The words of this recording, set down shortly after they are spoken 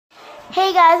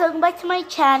Hey guys, welcome back to my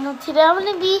channel. Today I'm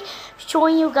going to be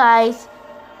showing you guys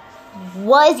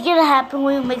what is going to happen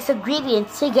when we mix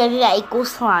ingredients together that equals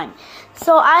slime.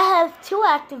 So I have two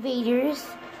activators.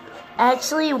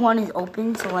 Actually, one is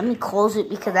open, so let me close it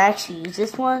because I actually used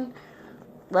this one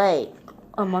like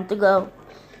a month ago.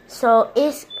 So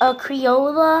it's a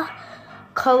Crayola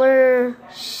Color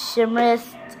Shimmerist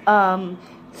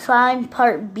Slime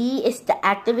Part B. It's the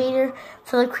activator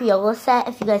for the Crayola set.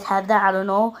 If you guys have that, I don't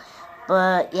know.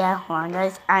 But yeah, hold on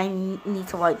guys, I need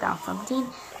to wipe down something.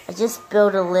 I just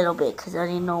spilled a little bit because I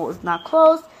didn't know it was not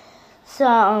closed. So,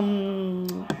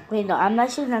 wait, no, I'm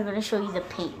actually not going to show you the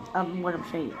paint. What I'm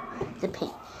showing you, the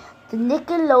paint. The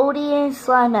Nickelodeon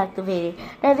Slime Activator.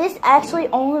 Now this actually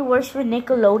only works for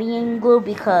Nickelodeon glue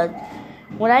because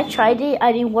when I tried it,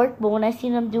 I didn't work. But when I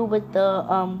seen them do with the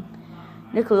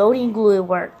Nickelodeon glue, it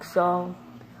works. So,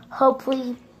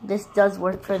 hopefully this does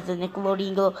work for the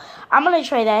Nickelodeon glue. I'm going to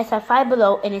try that. It's at Five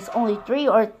Below and it's only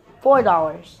 $3 or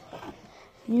 $4.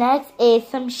 Next is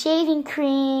some shaving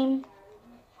cream.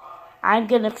 I'm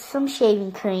going to put some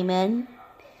shaving cream in.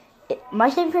 My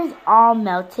shaving cream is all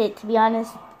melted, to be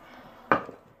honest.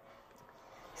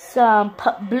 Some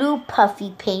blue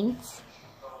puffy paints.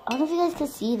 I don't know if you guys can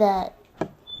see that.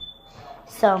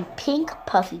 Some pink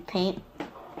puffy paint.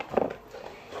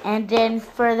 And then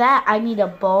for that, I need a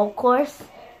bowl, of course.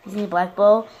 Using a black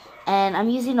bowl. And I'm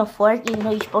using a fork, even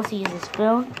though you're supposed to use a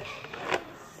spoon.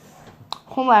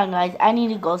 Hold on, guys. I need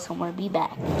to go somewhere. Be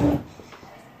back.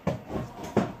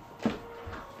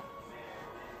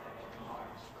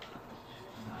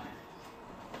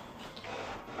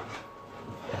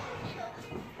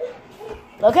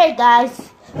 Okay, guys.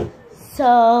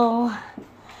 So,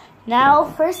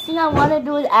 now, first thing I want to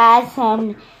do is add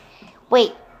some...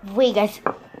 Wait, guys.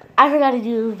 I forgot to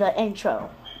do the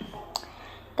intro.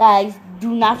 Guys,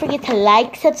 do not forget to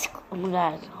like,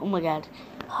 subscribe. Oh my god.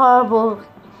 Horrible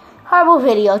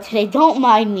video today. Don't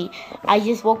mind me. I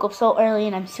just woke up so early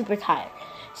and I'm super tired.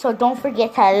 So don't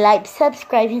forget to like,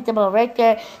 subscribe, hit the bell right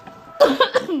there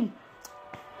to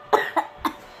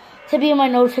be in my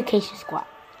notification squad.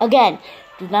 Again,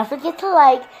 do not forget to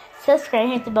like, subscribe,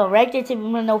 hit the bell right there to be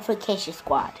in my notification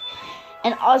squad.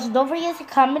 And also don't forget to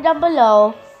comment down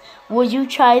below. Would you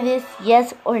try this?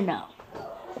 Yes or no?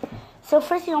 So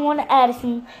first thing I want to add is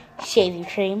some shaving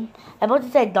cream. I bought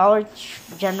this at Dollar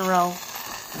General.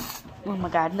 Oh my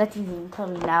god, nothing's even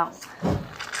coming out.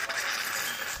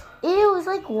 Ew, it's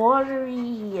like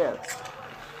watery.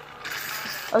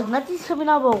 Oh, nothing's coming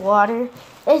out but water.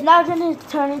 It's not gonna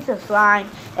turn into slime.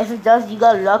 If it does, you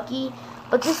got lucky.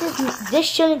 But this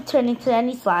shouldn't turn into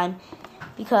any slime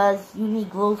because you need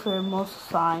glue for most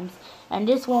slimes, and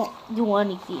this won't do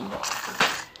anything.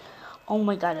 Oh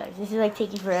my god, guys, this is like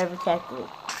taking forever to activate.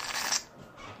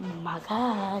 Oh my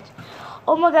god.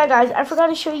 Oh my god, guys, I forgot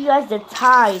to show you guys the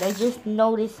Tide. I just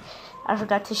noticed I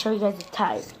forgot to show you guys the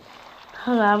Tide.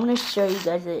 Hold on, I'm gonna show you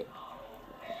guys it.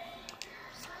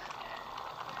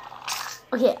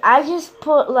 Okay, I just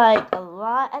put like a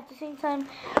lot at the same time,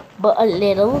 but a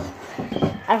little.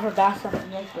 I forgot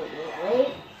something yesterday.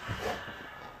 Wait.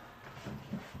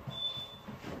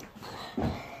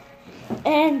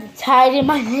 And the Tide in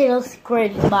my little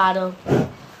squirting bottle.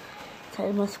 Tide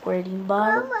in my squirting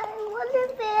bottle. Mama, I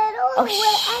want a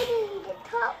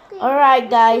bed.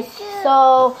 Alright, guys.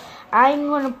 So, I'm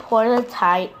going to pour the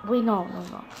Tide. Wait, no.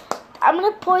 I'm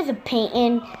going to pour the paint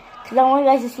in because I want you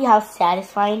guys to see how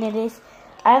satisfying it is.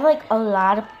 I have like a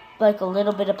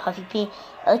little bit of puffy paint.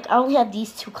 Like, I only have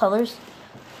these two colors.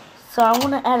 So, I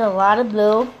want to add a lot of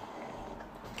blue.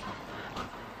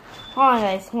 Hold on,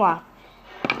 guys. Come on.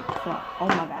 Oh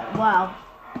my god, wow.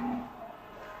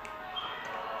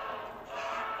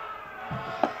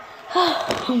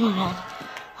 Oh my god.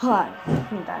 Hold on,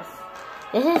 guys.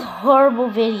 This is horrible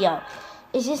video.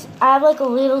 It's just, I have like a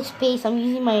little space. I'm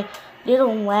using my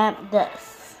little lamp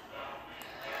this.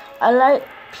 I like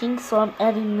pink, so I'm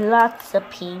adding lots of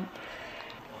pink.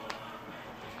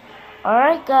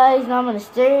 Alright guys, now I'm going to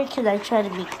stir it because I try to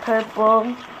make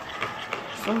purple.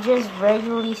 So I'm just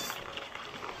regularly stirring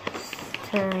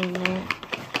it.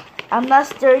 I'm not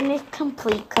stirring it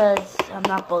complete because I'm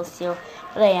not supposed to,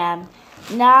 but I am.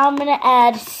 Now I'm gonna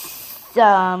add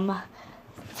some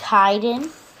Tide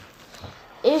in.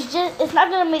 It's not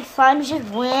gonna make slime. It's just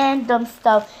random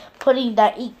stuff. Putting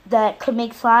that could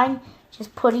make slime.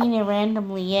 Just putting it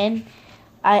randomly in.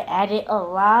 I added a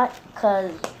lot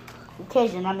because in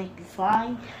case you're not making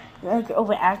slime, like you're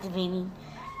over activating.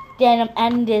 Then I'm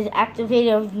adding this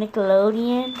activator of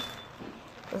Nickelodeon.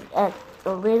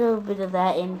 A little bit of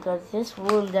that in because this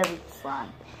ruins every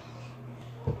slime.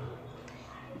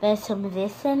 Then some of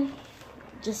this in.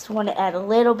 just want to add a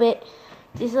little bit.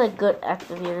 This is a good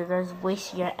activator. Guys,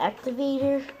 waste your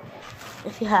activator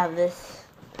if you have this.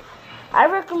 I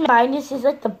recommend this is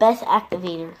like the best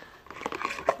activator.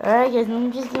 Alright guys,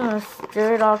 I'm just gonna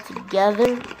stir it all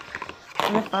together.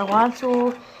 And if I want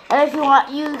to, and if you want,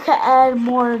 you can add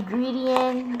more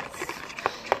ingredients.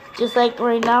 Just like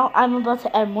right now, I'm about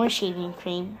to add more shaving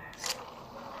cream.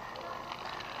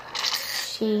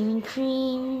 Shaving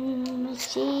cream,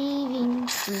 shaving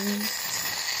cream.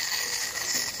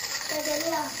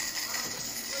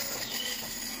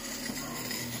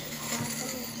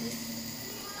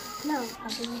 No,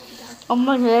 oh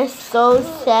my god, that's so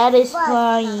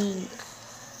satisfying.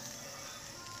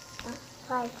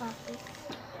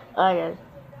 Alright.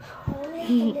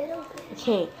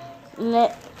 Okay,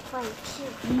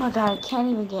 oh my god, I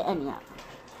can't even get any out.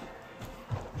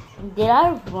 Did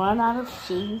I run out of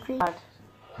shaving cream?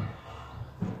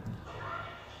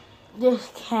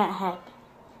 This can't happen.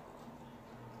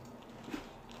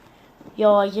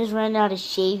 Yo, I just ran out of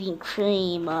shaving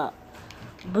cream.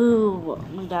 Boo. Oh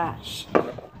my gosh.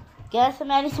 Guess I'm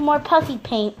adding some more puffy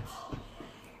paint.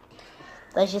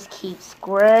 Let's just keep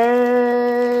squirting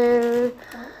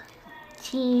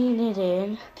it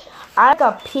in. I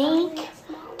got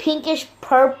pinkish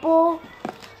purple.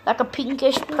 Like a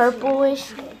pinkish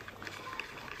purplish.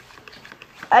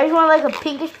 I just want like a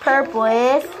pinkish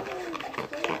purplish.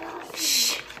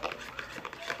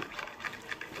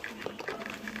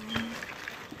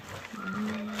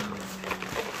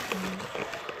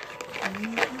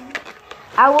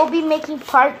 I will be making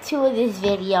part 2 of this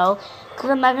video because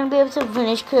I'm not going to be able to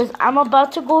finish because I'm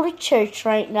about to go to church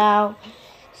right now.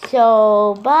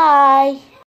 So, bye.